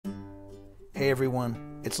Hey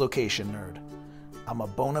everyone, it's Location Nerd. I'm a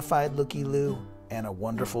bona fide looky-loo and a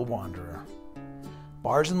wonderful wanderer.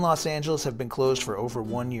 Bars in Los Angeles have been closed for over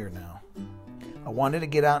 1 year now. I wanted to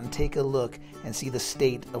get out and take a look and see the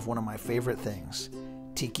state of one of my favorite things,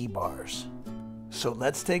 Tiki Bars. So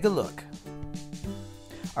let's take a look.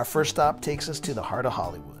 Our first stop takes us to the heart of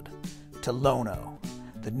Hollywood, to Lono,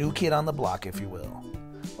 the new kid on the block, if you will.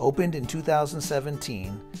 Opened in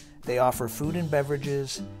 2017, they offer food and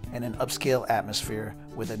beverages and an upscale atmosphere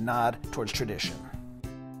with a nod towards tradition.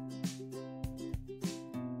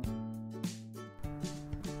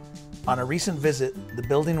 On a recent visit, the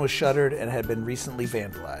building was shuttered and had been recently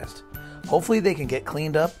vandalized. Hopefully they can get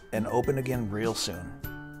cleaned up and open again real soon.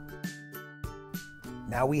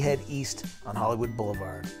 Now we head east on Hollywood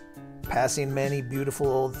Boulevard, passing many beautiful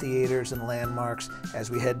old theaters and landmarks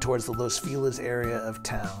as we head towards the Los Feliz area of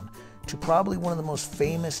town, to probably one of the most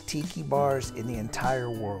famous tiki bars in the entire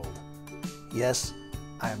world. Yes,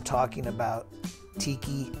 I am talking about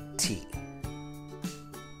Tiki Tea.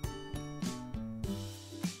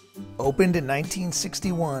 Opened in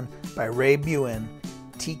 1961 by Ray Buin,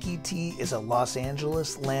 Tiki Tea is a Los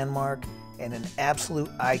Angeles landmark and an absolute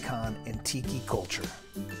icon in tiki culture.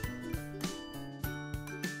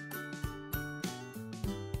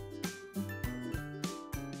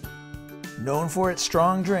 Known for its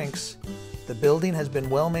strong drinks, the building has been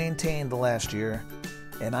well maintained the last year,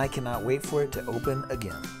 and I cannot wait for it to open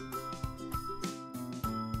again.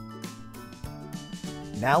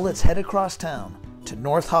 Now let's head across town to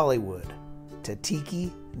North Hollywood, to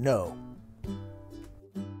Tiki No.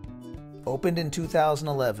 Opened in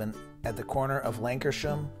 2011 at the corner of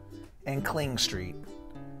Lankershim and Kling Street,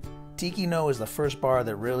 Tiki No is the first bar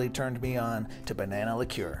that really turned me on to banana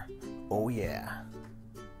liqueur. Oh yeah.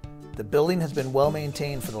 The building has been well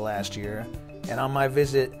maintained for the last year, and on my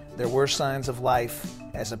visit there were signs of life,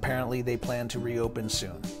 as apparently they plan to reopen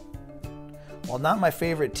soon. While not my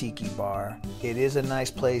favorite tiki bar, it is a nice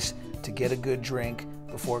place to get a good drink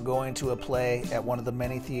before going to a play at one of the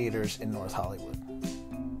many theaters in North Hollywood.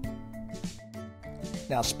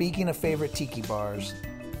 Now, speaking of favorite tiki bars,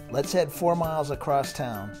 let's head 4 miles across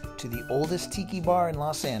town to the oldest tiki bar in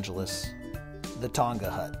Los Angeles, the Tonga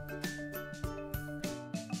Hut.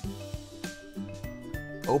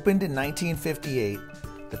 Opened in 1958,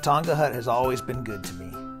 the Tonga Hut has always been good to me.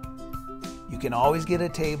 You can always get a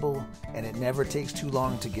table, and it never takes too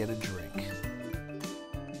long to get a drink.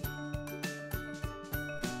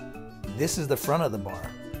 This is the front of the bar,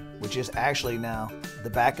 which is actually now the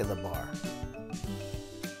back of the bar.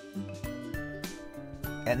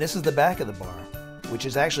 And this is the back of the bar, which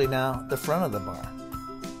is actually now the front of the bar.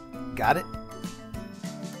 Got it?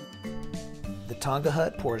 The Tonga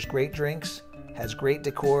Hut pours great drinks, has great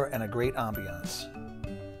decor, and a great ambiance.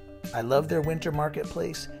 I love their winter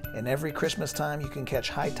marketplace, and every Christmas time you can catch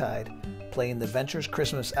High Tide playing the Ventures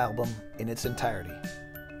Christmas album in its entirety.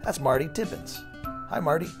 That's Marty Tippins. Hi,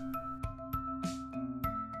 Marty.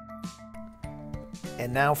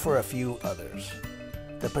 And now for a few others.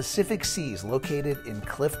 The Pacific Seas, located in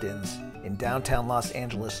Clifton's in downtown Los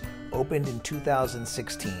Angeles, opened in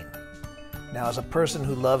 2016. Now, as a person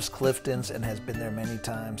who loves Clifton's and has been there many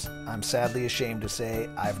times, I'm sadly ashamed to say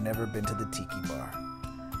I've never been to the Tiki Bar,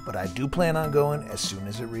 but I do plan on going as soon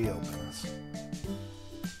as it reopens.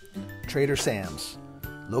 Trader Sam's,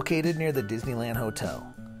 located near the Disneyland Hotel.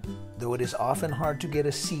 Though it is often hard to get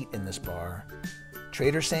a seat in this bar,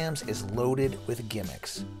 Trader Sam's is loaded with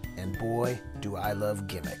gimmicks, and boy, do I love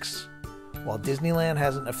gimmicks. While Disneyland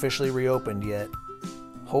hasn't officially reopened yet,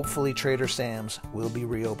 hopefully Trader Sam's will be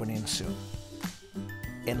reopening soon.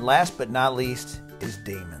 And last but not least is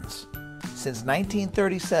Damon's. Since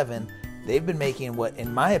 1937, they've been making what,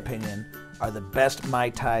 in my opinion, are the best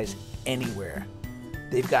Mai Tais anywhere.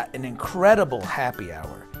 They've got an incredible happy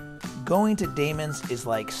hour. Going to Damon's is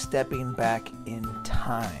like stepping back in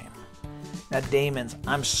time. Now, Damon's,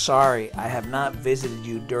 I'm sorry I have not visited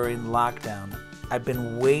you during lockdown. I've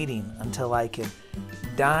been waiting until I can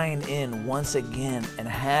dine in once again and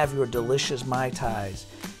have your delicious Mai Tais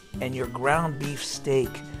and your ground beef steak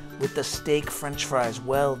with the steak french fries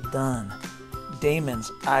well done.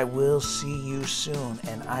 Damon's, I will see you soon,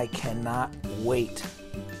 and I cannot wait.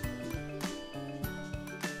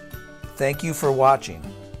 Thank you for watching.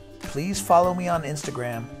 Please follow me on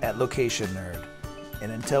Instagram at Location Nerd.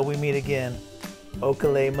 And until we meet again,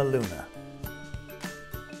 Okale Maluna.